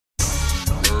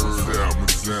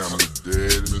family,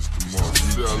 Dad. Mr.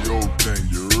 Marcelo, GTO thing,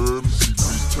 you heard me? CB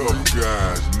tough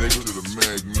guys, nigga to the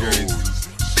Magnos.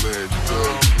 Slash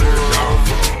thug, slash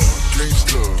outlaw.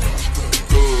 Gangsta,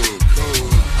 thug,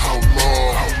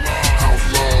 outlaw,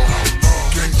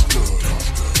 gangsta,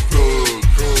 thug,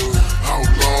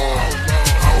 outlaw.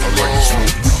 I like to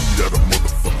smoke weed out of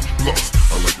motherfucking blunts.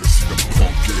 I like to see them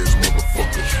punk ass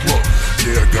motherfuckers rough.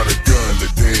 Yeah, I got a gun, the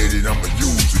daddy, and I'ma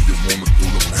use it. You wanna throw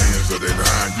them hands or that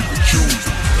iron, you can choose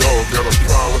it. Dog got a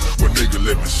problem, well nigga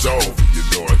let me solve it. You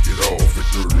know I get off at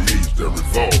 38, that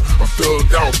revolve. I'm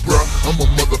thugged out, bruh, I'm a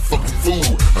motherfucking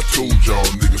fool. I told y'all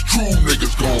niggas, true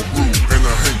niggas gon' rule. And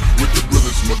I hang with the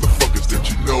realest motherfuckers that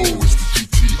you know. It's the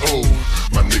GTO,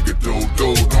 my nigga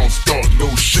Dodo. Don't start no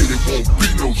shit, it won't be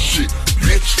no shit,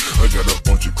 bitch. I got a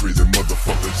bunch of crazy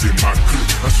motherfuckers in my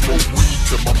clique. I smoke weed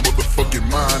till my motherfucking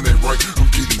mind ain't right. I'm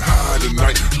getting high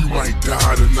tonight, you might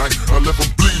die tonight. I left them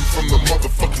bleed from the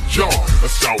motherfucking jaw. A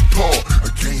southpaw, a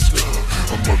gangster,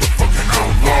 a motherfucking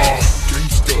outlaw.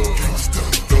 Gangsta,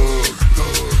 thug,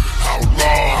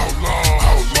 outlaw,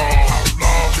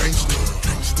 gangsta,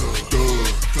 thug,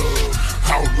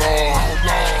 outlaw,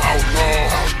 gangsta,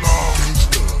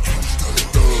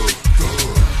 thug,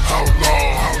 outlaw,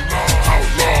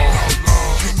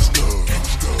 gangsta,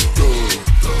 thug,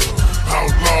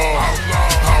 outlaw.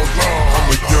 I'm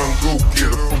a young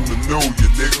go-getter from the know ya,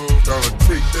 nigga. Gotta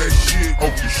take that shit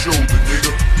off your shoulder,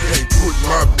 nigga. You ain't put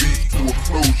my beat to a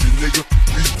closure, nigga.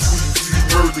 Between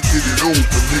murder, get it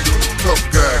over, nigga. Tough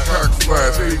guy, cock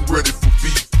flies, ain't ready for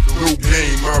beat. No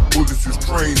game, my bullets is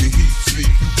trained to heat seek.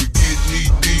 You could get knee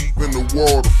deep in the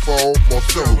waterfall.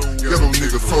 Marcelo, ghetto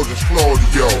nigga, Sergeant slaughter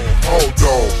y'all. All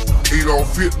dog,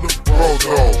 Adolf Hitler, raw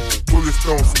dog. Bullets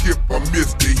don't skip, I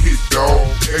miss, they hit dog.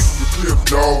 Extra clip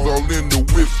dogs, all in the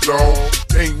whip dog.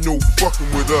 Ain't no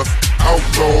fucking with us,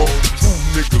 outlaw. True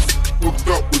niggas, hooked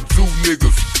up with two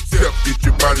niggas. Step, get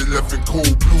your body left in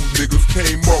cold blue. Niggas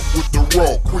came up with the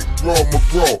raw, quick draw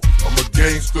McGraw. I'm a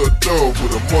gangster thug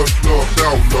with a much loved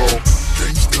outlaw.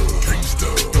 Gangsta,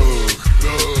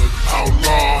 thug,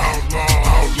 outlaw, gangsta, thug,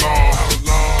 outlaw,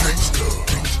 gangsta,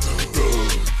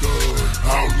 thug,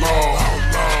 outlaw,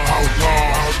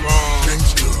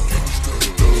 gangsta, thug, outlaw.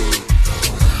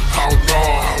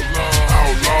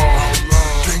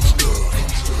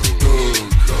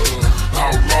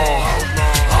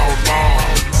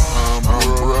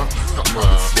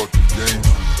 Motherfucking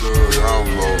gangsta, thug,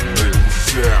 outlaw, nigga.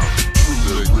 Sound, true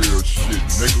that real shit,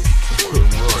 nigga.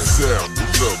 Sound,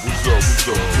 what's up,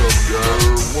 tough guy?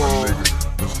 My nigga,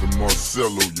 Mr.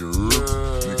 Marcelo, you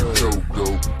heard? Nigga Dodo,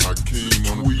 Hakeem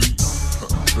on the weed.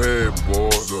 Bad boy,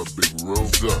 what's up, big Rose?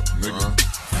 What's up, nigga?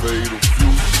 Fatal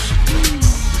Future, nigga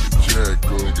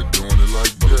Jacko, nigga doing it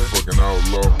like that. Motherfucking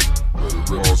outlaw. Let it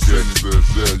rip, you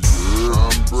heard?